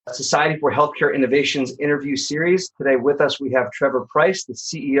Society for Healthcare Innovations interview series. Today with us, we have Trevor Price, the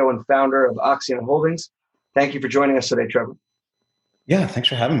CEO and founder of Oxeon Holdings. Thank you for joining us today, Trevor. Yeah, thanks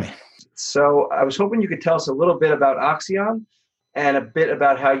for having me. So I was hoping you could tell us a little bit about Oxeon and a bit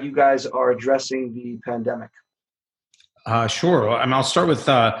about how you guys are addressing the pandemic. Sure. I'll start with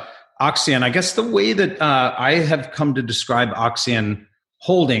Oxeon. I guess the way that I have come to describe Oxeon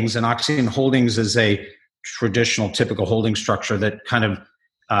Holdings, and Oxeon Holdings is a traditional, typical holding structure that kind of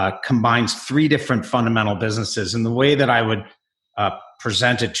combines three different fundamental businesses. And the way that I would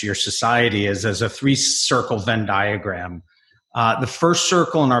present it to your society is as a three-circle Venn diagram. The first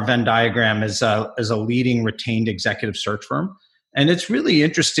circle in our Venn diagram is a leading retained executive search firm. And it's really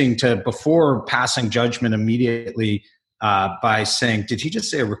interesting to, before passing judgment immediately by saying, did he just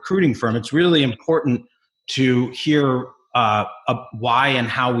say a recruiting firm? It's really important to hear why and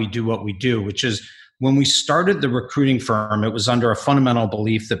how we do what we do, which is when we started the recruiting firm, it was under a fundamental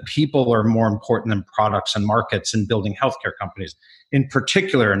belief that people are more important than products and markets in building healthcare companies, in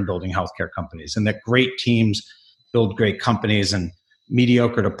particular in building healthcare companies, and that great teams build great companies and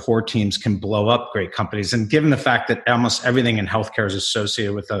mediocre to poor teams can blow up great companies. And given the fact that almost everything in healthcare is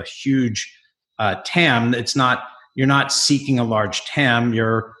associated with a huge TAM, you're not seeking a large TAM,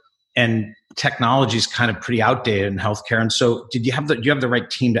 and technology is kind of pretty outdated in healthcare. And so do you have the right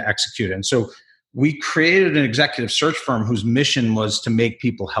team to execute it? And so we created an executive search firm whose mission was to make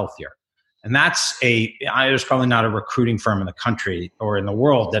people healthier. And there's probably not a recruiting firm in the country or in the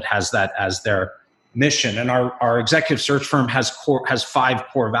world that has that as their mission. And our executive search firm has five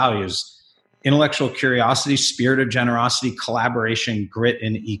core values: intellectual curiosity, spirit of generosity, collaboration, grit,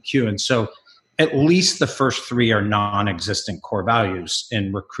 and EQ. And so at least the first three are non-existent core values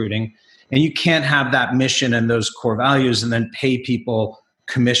in recruiting. And you can't have that mission and those core values and then pay people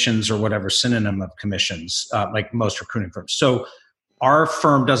commissions or whatever synonym of commissions, like most recruiting firms. So our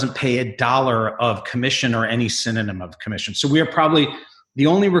firm doesn't pay $1 of commission or any synonym of commission. So we are probably the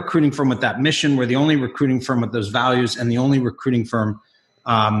only recruiting firm with that mission. We're the only recruiting firm with those values, and the only recruiting firm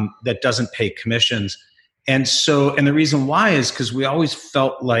that doesn't pay commissions. And the reason why is because we always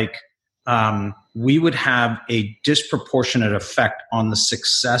felt like we would have a disproportionate effect on the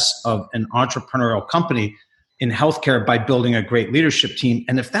success of an entrepreneurial company in healthcare by building a great leadership team.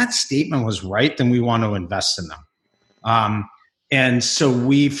 And if that statement was right, then we want to invest in them. And so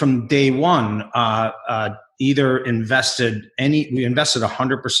we, from day one, we invested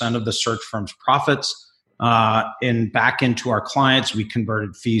 100% of the search firm's profits back into our clients. We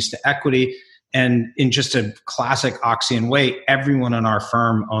converted fees to equity. And in just a classic Oxeon way, everyone in our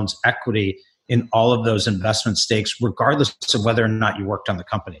firm owns equity in all of those investment stakes, regardless of whether or not you worked on the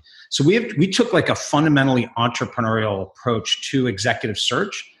company. So we took like a fundamentally entrepreneurial approach to executive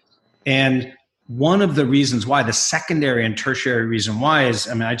search. And one of the reasons why, the secondary and tertiary reason why is,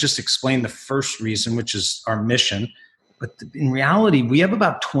 I just explained the first reason, which is our mission. But in reality, we have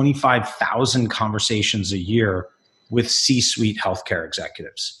about 25,000 conversations a year with C-suite healthcare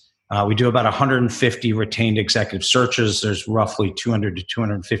executives. We do about 150 retained executive searches. There's roughly 200 to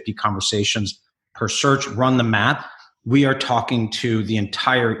 250 conversations per search. Run the math. We are talking to the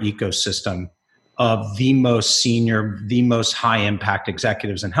entire ecosystem of the most senior, the most high impact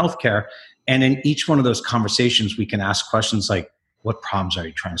executives in healthcare. And in each one of those conversations, we can ask questions like, what problems are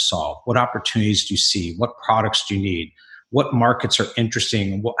you trying to solve? What opportunities do you see? What products do you need? What markets are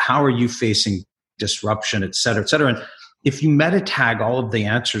interesting? How are you facing disruption, et cetera, et cetera? And if you meta tag all of the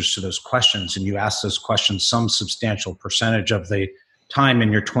answers to those questions and you ask those questions some substantial percentage of the time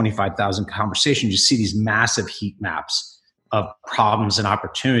in your 25,000 conversations, you see these massive heat maps of problems and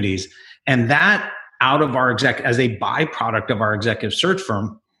opportunities. And that out of our as a byproduct of our executive search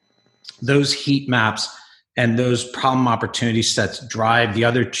firm, those heat maps and those problem opportunity sets drive the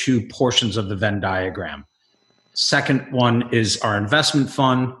other two portions of the Venn diagram. Second one is our investment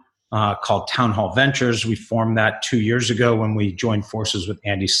fund, called Town Hall Ventures. We formed that 2 years ago when we joined forces with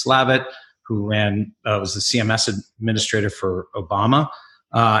Andy Slavitt, who was the CMS administrator for Obama,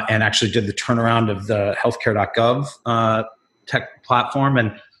 and actually did the turnaround of the healthcare.gov tech platform.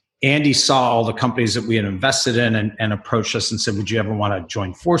 And Andy saw all the companies that we had invested in and approached us and said, would you ever want to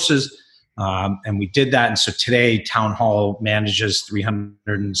join forces? And we did that. And so today, Town Hall manages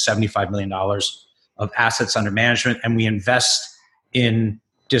 $375 million of assets under management, and we invest in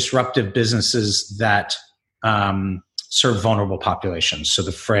disruptive businesses that serve vulnerable populations. So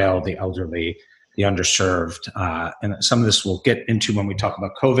the frail, the elderly, the underserved, and some of this we'll get into when we talk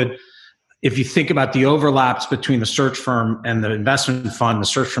about COVID. If you think about the overlaps between the search firm and the investment fund, the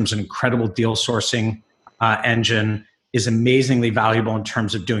search firm's an incredible deal sourcing engine, is amazingly valuable in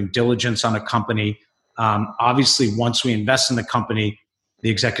terms of doing diligence on a company. Obviously, once we invest in the company, the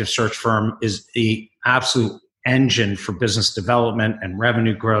executive search firm is the absolute engine for business development and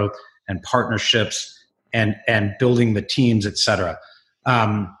revenue growth and partnerships and building the teams, et cetera.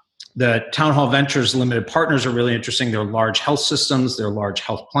 The Town Hall Ventures limited partners are really interesting. They're large health systems. They're large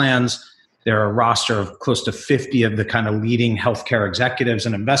health plans. They're a roster of close to 50 of the kind of leading healthcare executives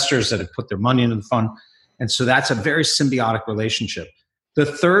and investors that have put their money into the fund. And so that's a very symbiotic relationship. The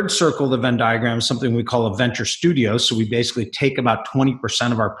third circle of the Venn diagram is something we call a venture studio. So we basically take about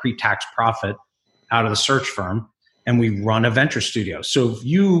 20% of our pre-tax profit out of the search firm and we run a venture studio. So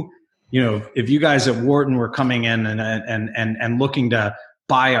if you guys at Wharton were coming in and looking to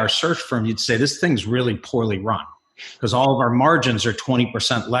buy our search firm, you'd say this thing's really poorly run because all of our margins are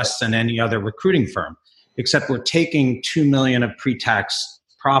 20% less than any other recruiting firm, except we're taking $2 million of pre-tax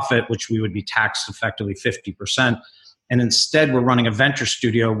profit, which we would be taxed effectively 50%. And instead, we're running a venture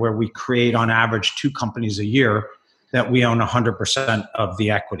studio where we create on average 2 companies a year that we own 100% of the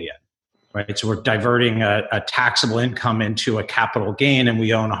equity in. Right, so we're diverting a taxable income into a capital gain, and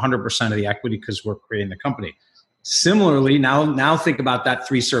we own 100% of the equity because we're creating the company. Similarly, now think about that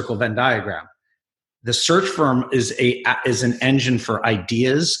 3-circle Venn diagram. The search firm is an engine for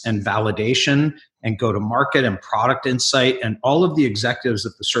ideas and validation and go-to-market and product insight, and all of the executives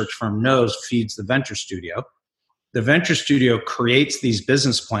that the search firm knows feeds the venture studio. The venture studio creates these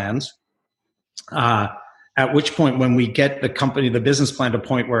business plans, at which point when we get the business plan to a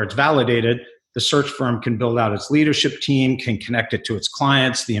point where it's validated, the search firm can build out its leadership team, can connect it to its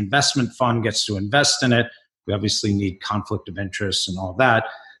clients, the investment fund gets to invest in it. We obviously need conflict of interest and all that.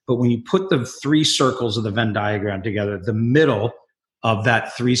 But when you put the 3 circles of the Venn diagram together, the middle of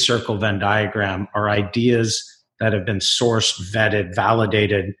that 3-circle Venn diagram are ideas that have been sourced, vetted,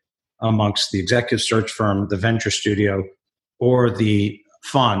 validated amongst the executive search firm, the venture studio, or the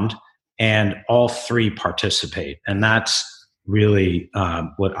fund, and all 3 participate. And that's really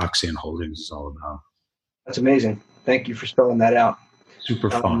what Oxion Holdings is all about. That's amazing. Thank you for spelling that out.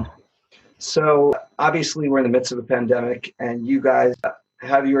 Super fun. So obviously we're in the midst of a pandemic and you guys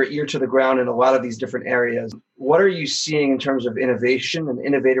have your ear to the ground in a lot of these different areas. What are you seeing in terms of innovation and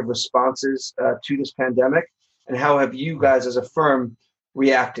innovative responses to this pandemic? And how have you guys as a firm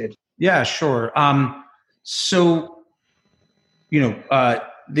reacted? Yeah, sure.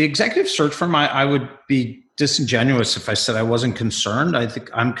 The executive search firm, I would be disingenuous if I said I wasn't concerned. I think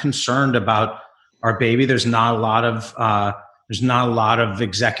I'm concerned about our baby. There's not a lot of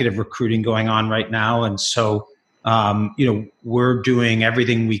executive recruiting going on right now, and so we're doing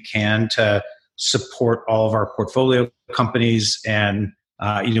everything we can to support all of our portfolio companies, and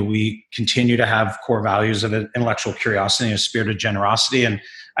we continue to have core values of intellectual curiosity and a spirit of generosity. And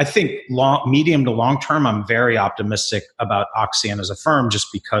I think medium to long term, I'm very optimistic about Oxion as a firm, just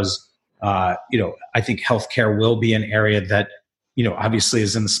because I think healthcare will be an area that obviously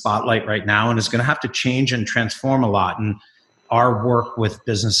is in the spotlight right now and is going to have to change and transform a lot. And our work with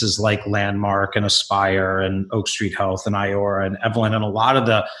businesses like Landmark and Aspire and Oak Street Health and Iora and Evolent and a lot of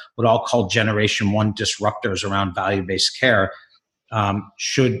the what I'll call Generation 1 disruptors around value-based care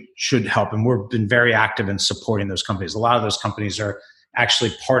should help. And we've been very active in supporting those companies. A lot of those companies are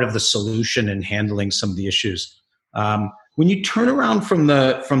actually part of the solution in handling some of the issues. When you turn around from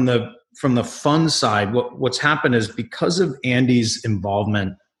the fund side, what's happened is because of Andy's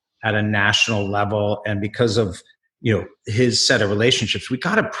involvement at a national level and because of his set of relationships, we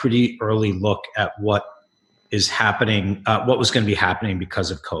got a pretty early look at what is happening, what was going to be happening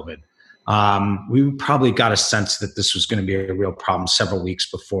because of COVID. We probably got a sense that this was going to be a real problem several weeks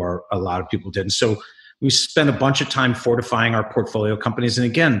before a lot of people did. And so we spent a bunch of time fortifying our portfolio companies. And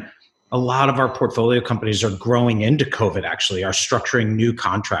again, a lot of our portfolio companies are growing into COVID, actually, are structuring new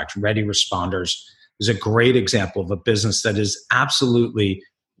contracts. Ready Responders is a great example of a business that is absolutely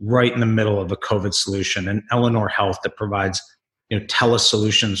right in the middle of a COVID solution. And Eleanor Health that provides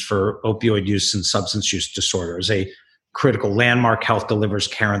telesolutions for opioid use and substance use disorders. A critical Landmark Health delivers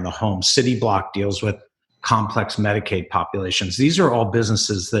care in the home. CityBlock deals with complex Medicaid populations. These are all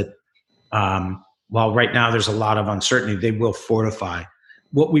businesses that, while right now there's a lot of uncertainty, they will fortify.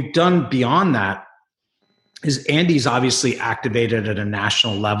 What we've done beyond that is Andy's obviously activated at a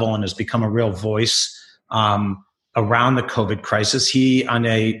national level and has become a real voice around the COVID crisis. He, in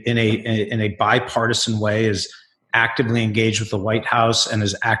a bipartisan way, is actively engaged with the White House and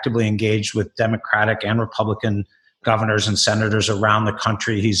is actively engaged with Democratic and Republican governors and senators around the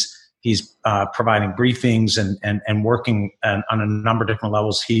country. He's providing briefings and working on a number of different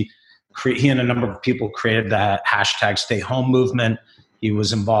levels. He and a number of people created the hashtag Stay Home movement. He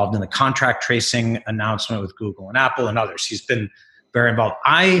was involved in the contract tracing announcement with Google and Apple and others. He's been very involved.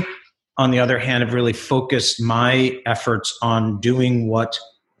 I on the other hand, have really focused my efforts on doing what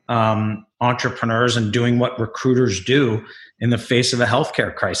entrepreneurs and doing what recruiters do in the face of a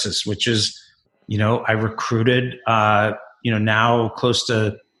healthcare crisis, which is, I recruited, now close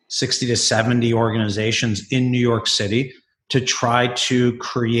to 60 to 70 organizations in New York City to try to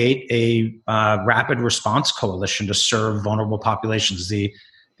create a rapid response coalition to serve vulnerable populations. The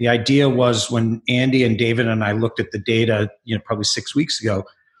idea was, when Andy and David and I looked at the data, probably 6 weeks ago,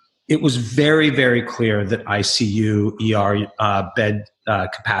 it was very, very clear that ICU, ER bed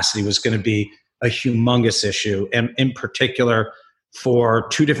capacity was going to be a humongous issue, and in particular for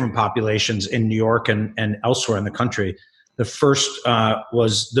two different populations in New York and elsewhere in the country. The first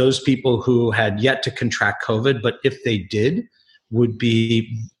was those people who had yet to contract COVID, but if they did, would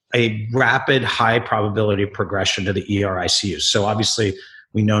be a rapid, high probability progression to the ER ICUs. So obviously,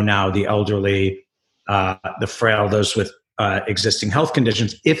 we know now the elderly, the frail, those with existing health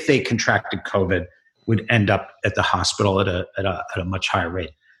conditions, if they contracted COVID, would end up at the hospital at a much higher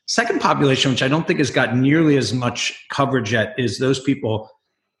rate. Second population, which I don't think has got nearly as much coverage yet, is those people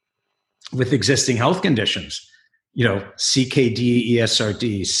with existing health conditions. CKD,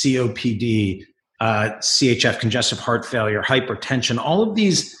 ESRD, COPD, CHF, congestive heart failure, hypertension, all of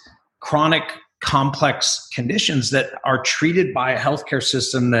these chronic, complex conditions that are treated by a healthcare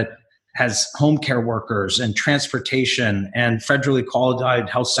system that has home care workers and transportation and federally qualified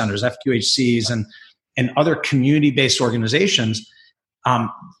health centers, FQHCs, and other community-based organizations.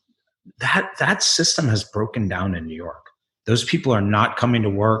 That system has broken down in New York. Those people are not coming to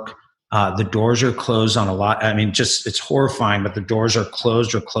work. The doors are closed on a lot. I mean, it's horrifying, but the doors are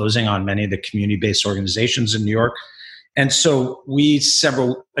closed or closing on many of the community-based organizations in New York. And so we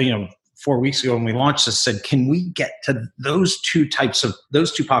 4 weeks ago when we launched this, said, can we get to those two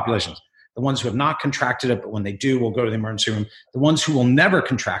populations? The ones who have not contracted it, but when they do, we'll go to the emergency room. The ones who will never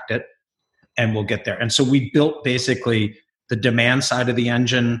contract it, and we'll get there. And so we built basically the demand side of the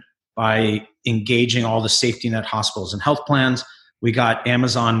engine by engaging all the safety net hospitals and health plans. We got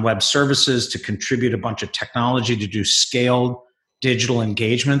Amazon Web Services to contribute a bunch of technology to do scaled digital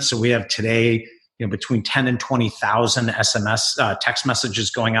engagement. So we have today, between 10 and 20,000 SMS text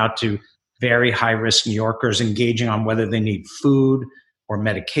messages going out to very high-risk New Yorkers, engaging on whether they need food or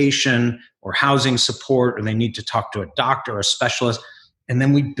medication or housing support, or they need to talk to a doctor or a specialist. And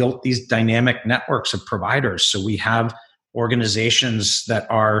then we built these dynamic networks of providers. So we have organizations that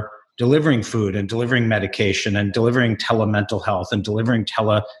are delivering food and delivering medication and delivering telemental health and delivering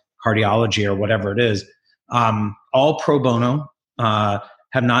telecardiology or whatever it is, all pro bono,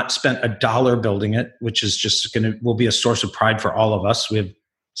 have not spent $1 building it, which is just will be a source of pride for all of us. We have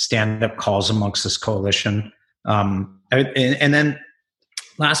stand-up calls amongst this coalition. And then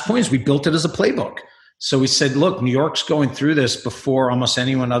last point is we built it as a playbook. So we said, look, New York's going through this before almost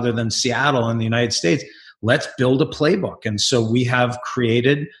anyone other than Seattle in the United States. Let's build a playbook. And so we have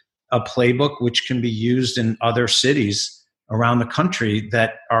created a playbook which can be used in other cities around the country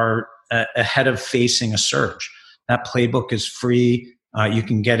that are ahead of facing a surge. That playbook is free. You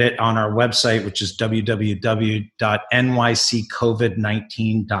can get it on our website, which is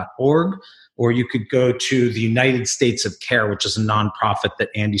www.nyccovid19.org, or you could go to the United States of Care, which is a nonprofit that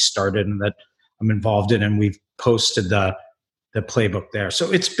Andy started and that I'm involved in, and we've posted the playbook there.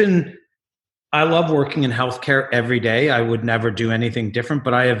 So I love working in healthcare every day. I would never do anything different,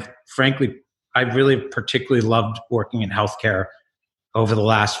 but I really particularly loved working in healthcare over the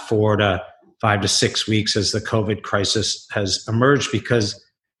last 4 to 5 to 6 weeks as the COVID crisis has emerged, because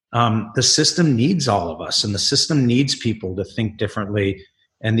the system needs all of us, and the system needs people to think differently.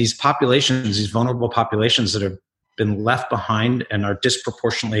 And these populations, these vulnerable populations that have been left behind and are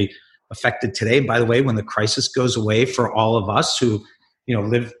disproportionately affected today. By the way, when the crisis goes away, for all of us who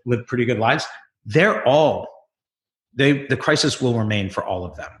live pretty good lives, the crisis will remain for all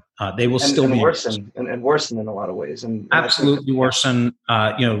of them. They will still be worsen and worsen in a lot of ways, and absolutely worsen.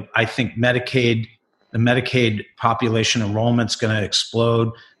 I think the Medicaid population enrollment's going to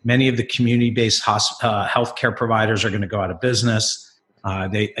explode. Many of the community-based healthcare providers are going to go out of business.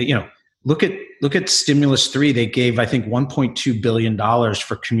 Look at Stimulus 3. They gave, I think, $1.2 billion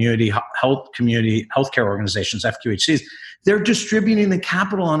for community healthcare organizations, FQHCs. They're distributing the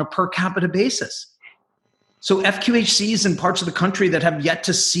capital on a per capita basis. So FQHCs in parts of the country that have yet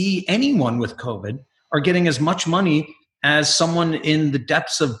to see anyone with COVID are getting as much money as someone in the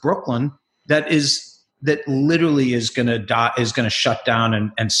depths of Brooklyn that literally is going to die, is going to shut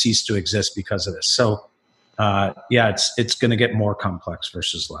down and cease to exist because of this. So it's going to get more complex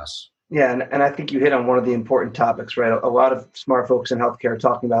versus less. Yeah, and I think you hit on one of the important topics, right? A lot of smart folks in healthcare are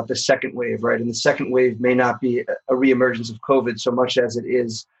talking about the second wave, right? And the second wave may not be a reemergence of COVID so much as it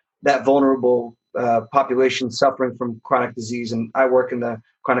is that vulnerable population suffering from chronic disease. And I work in the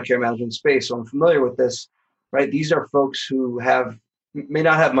chronic care management space, so I'm familiar with this, right? These are folks who may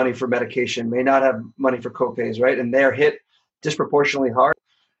not have money for medication, may not have money for copays, right? And they're hit disproportionately hard.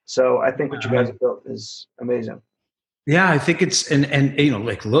 So I think what you guys have built is amazing. Yeah, I think it's, and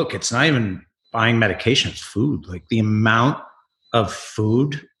like, look, it's not even buying medication, it's food. Like the amount of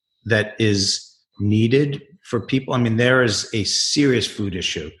food that is needed for people. I mean, there is a serious food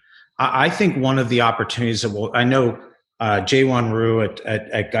issue. I think one of the opportunities that I know Jaewon Ryu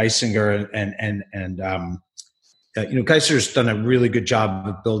at Geisinger and Geisinger's done a really good job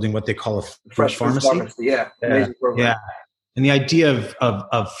of building what they call a fresh pharmacy. Yeah, amazing program. Yeah, and the idea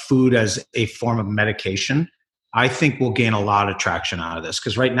of food as a form of medication, I think will gain a lot of traction out of this,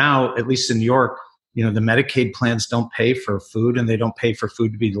 because right now, at least in New York, the Medicaid plans don't pay for food, and they don't pay for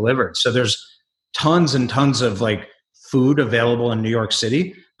food to be delivered. So there's tons and tons of like food available in New York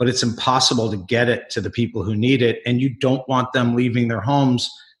City, but it's impossible to get it to the people who need it. And you don't want them leaving their homes,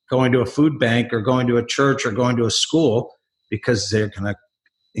 going to a food bank or going to a church or going to a school, because they're going to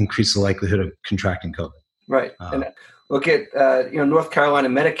increase the likelihood of contracting COVID. Right. And look at, North Carolina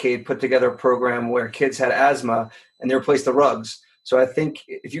Medicaid put together a program where kids had asthma and they replaced the rugs. So I think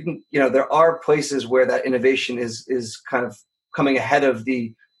if you can, there are places where that innovation is kind of coming ahead of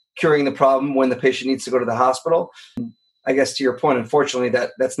the curing the problem when the patient needs to go to the hospital. I guess to your point, unfortunately,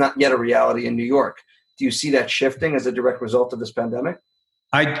 that's not yet a reality in New York. Do you see that shifting as a direct result of this pandemic?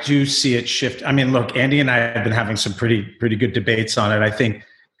 I do see it shift. I mean, look, Andy and I have been having some pretty good debates on it. I think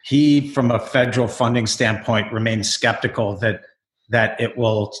he, from a federal funding standpoint, remains skeptical that it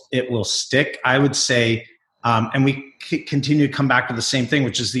will stick. I would say, and we continue to come back to the same thing,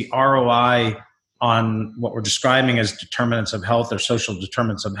 which is the ROI on what we're describing as determinants of health or social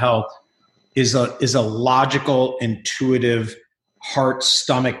determinants of health is a logical, intuitive, heart,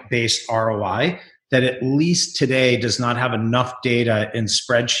 stomach-based ROI that at least today does not have enough data in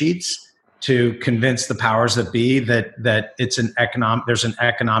spreadsheets to convince the powers that be that there's an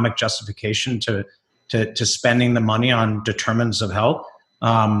economic justification to spending the money on determinants of health.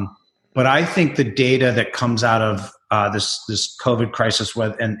 But I think the data that comes out of this COVID crisis,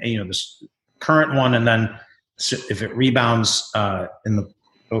 this current one, and then if it rebounds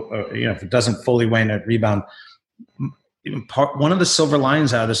if it doesn't fully wane, it rebound. One of the silver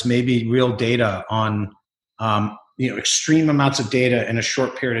linings out of this may be real data on extreme amounts of data in a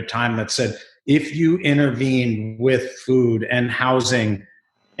short period of time that said if you intervene with food and housing,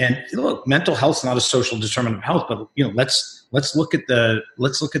 and look, mental health is not a social determinant of health, but let's look at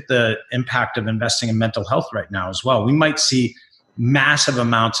the impact of investing in mental health right now as well. We might see massive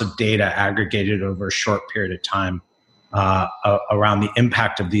amounts of data aggregated over a short period of time around the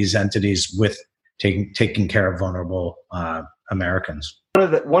impact of these entities with taking care of vulnerable Americans.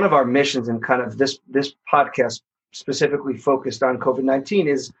 One of our missions, and kind of this podcast specifically focused on COVID-19,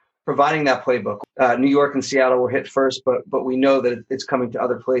 is providing that playbook. New York and Seattle were hit first, but we know that it's coming to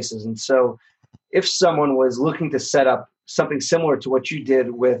other places. And so if someone was looking to set up something similar to what you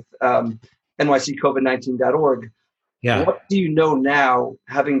did with nyccovid19.org, what do you know now,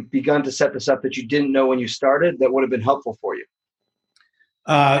 having begun to set this up, that you didn't know when you started that would have been helpful for you?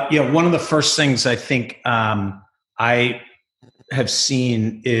 One of the first things I think I have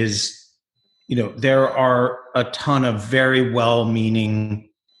seen is, there are a ton of very well-meaning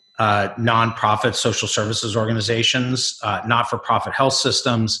nonprofit social services organizations, not-for-profit health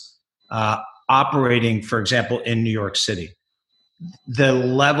systems operating, for example, in New York City. The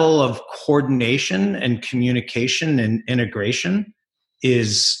level of coordination and communication and integration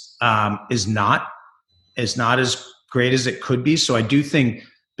is not as great as it could be. So I do think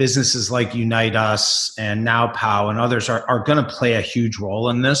businesses like Unite Us and NowPow and others are going to play a huge role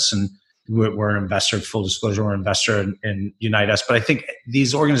in this. And we're an investor, full disclosure, we're an investor in Unite Us. But I think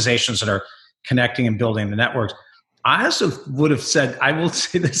these organizations that are connecting and building the networks, I also would have said, I will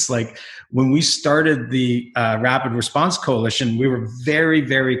say this, like when we started the Rapid Response Coalition, we were very,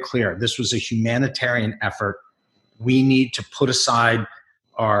 very clear. This was a humanitarian effort. We need to put aside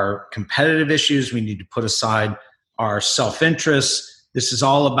our competitive issues. We need to put aside our self-interest. This is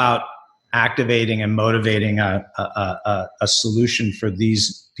all about activating and motivating a solution for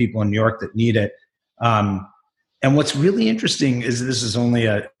these people in New York that need it. And what's really interesting is this is only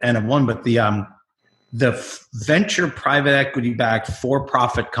an N of one, but the venture private equity-backed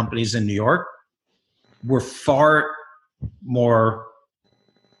for-profit companies in New York were far more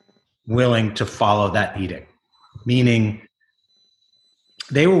willing to follow that edict, meaning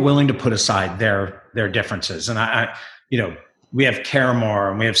they were willing to put aside their differences. And we have Caramore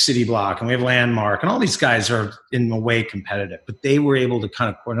and we have City Block and we have Landmark, and all these guys are in a way competitive, but they were able to kind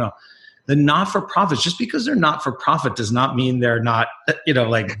of coordinate. The not-for-profits, just because they're not-for-profit does not mean they're not,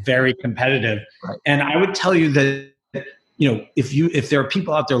 like very competitive. Right. And I would tell you that, if there are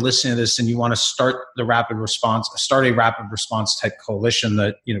people out there listening to this and you want to start a rapid response type coalition,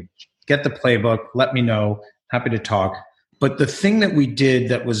 that, get the playbook, let me know, happy to talk. But the thing that we did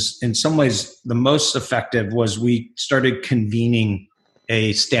that was in some ways the most effective was we started convening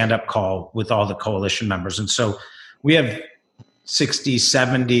a stand-up call with all the coalition members. And so we have 60,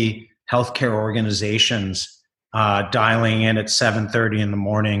 70 healthcare organizations dialing in at 7:30 in the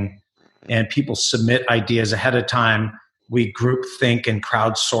morning, and people submit ideas ahead of time. We group think and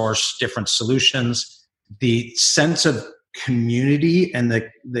crowdsource different solutions. The sense of community and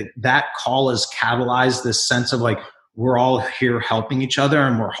that call has catalyzed this sense of like, we're all here helping each other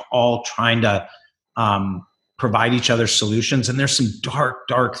and we're all trying to provide each other solutions. And there's some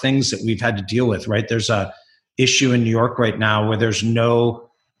dark things that we've had to deal with, right? There's a issue in New York right now where there's no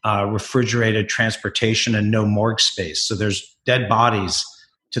refrigerated transportation and no morgue space. So there's dead bodies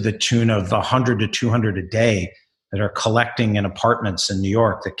to the tune of 100 to 200 a day that are collecting in apartments in New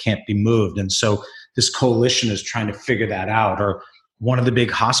York that can't be moved. And so this coalition is trying to figure that out. Or one of the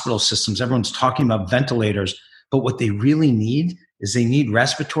big hospital systems, everyone's talking about ventilators, but what they really need is they need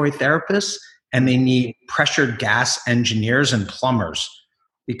respiratory therapists and they need pressured gas engineers and plumbers,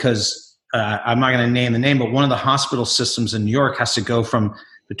 because I'm not going to name the name, but one of the hospital systems in New York has to go from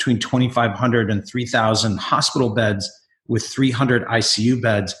between 2,500 and 3,000 hospital beds with 300 ICU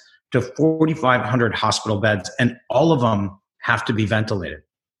beds to 4,500 hospital beds, and all of them have to be ventilated.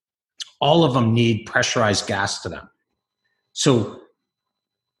 All of them need pressurized gas to them. So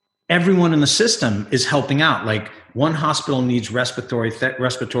everyone in the system is helping out. Like, one hospital needs respiratory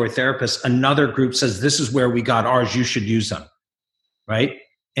therapists. Another group says, this is where we got ours, you should use them, right?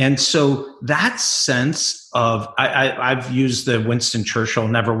 And so that sense of, I've used the Winston Churchill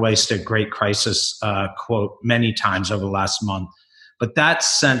 "never waste a great crisis" quote many times over the last month. But that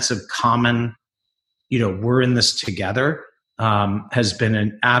sense of common, we're in this together, has been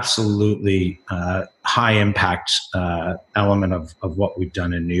an absolutely high impact element of what we've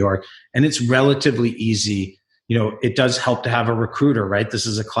done in New York. And it's relatively easy. It does help to have a recruiter, right? This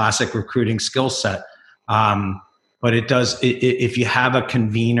is a classic recruiting skill set. But it does, if you have a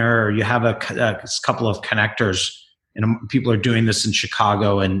convener or you have a couple of connectors, and people are doing this in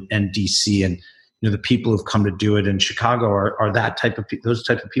Chicago and DC, and the people who've come to do it in Chicago are those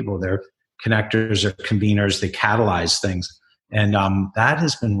type of people. They're connectors or conveners. They catalyze things. And that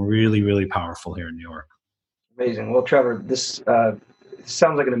has been really, really powerful here in New York. Amazing. Well, Trevor, this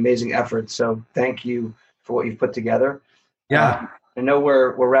sounds like an amazing effort. So thank you for what you've put together. Yeah. I know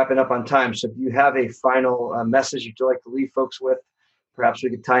we're wrapping up on time. So if you have a final message you'd like to leave folks with, perhaps we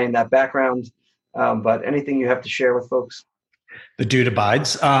could tie in that background. But anything you have to share with folks? The dude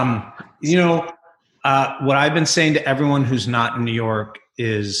abides. What I've been saying to everyone who's not in New York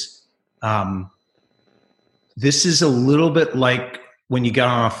is, this is a little bit like when you get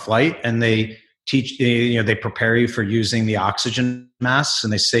on a flight and they teach, they prepare you for using the oxygen masks,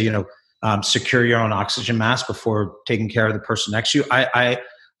 and they say, secure your own oxygen mask before taking care of the person next to you.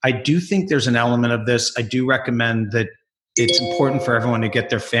 I do think there's an element of this. I do recommend that it's important for everyone to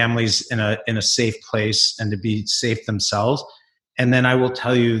get their families in a safe place and to be safe themselves. And then I will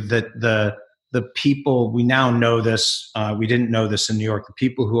tell you that the people, we now know this, we didn't know this in New York, the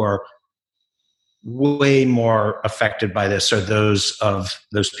people who are way more affected by this are those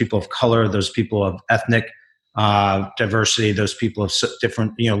people of color, those people of ethnic diversity, those people of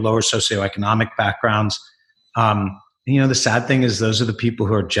different, lower socioeconomic backgrounds. The sad thing is those are the people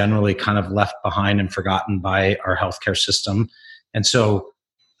who are generally kind of left behind and forgotten by our healthcare system. And so,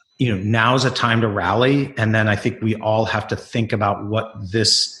 now is a time to rally. And then I think we all have to think about what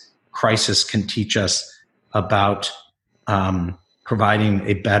this crisis can teach us about providing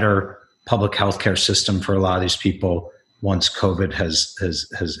a better public healthcare system for a lot of these people once COVID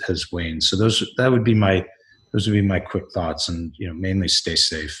has waned. So those would be my quick thoughts, and mainly stay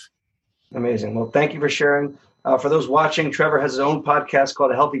safe. Amazing. Well, thank you for sharing. For those watching, Trevor has his own podcast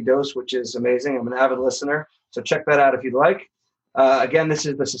called A Healthy Dose, which is amazing. I'm an avid listener, so check that out if you'd like. Again, this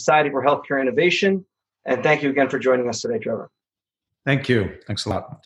is the Society for Healthcare Innovation, and thank you again for joining us today, Trevor. Thank you. Thanks a lot.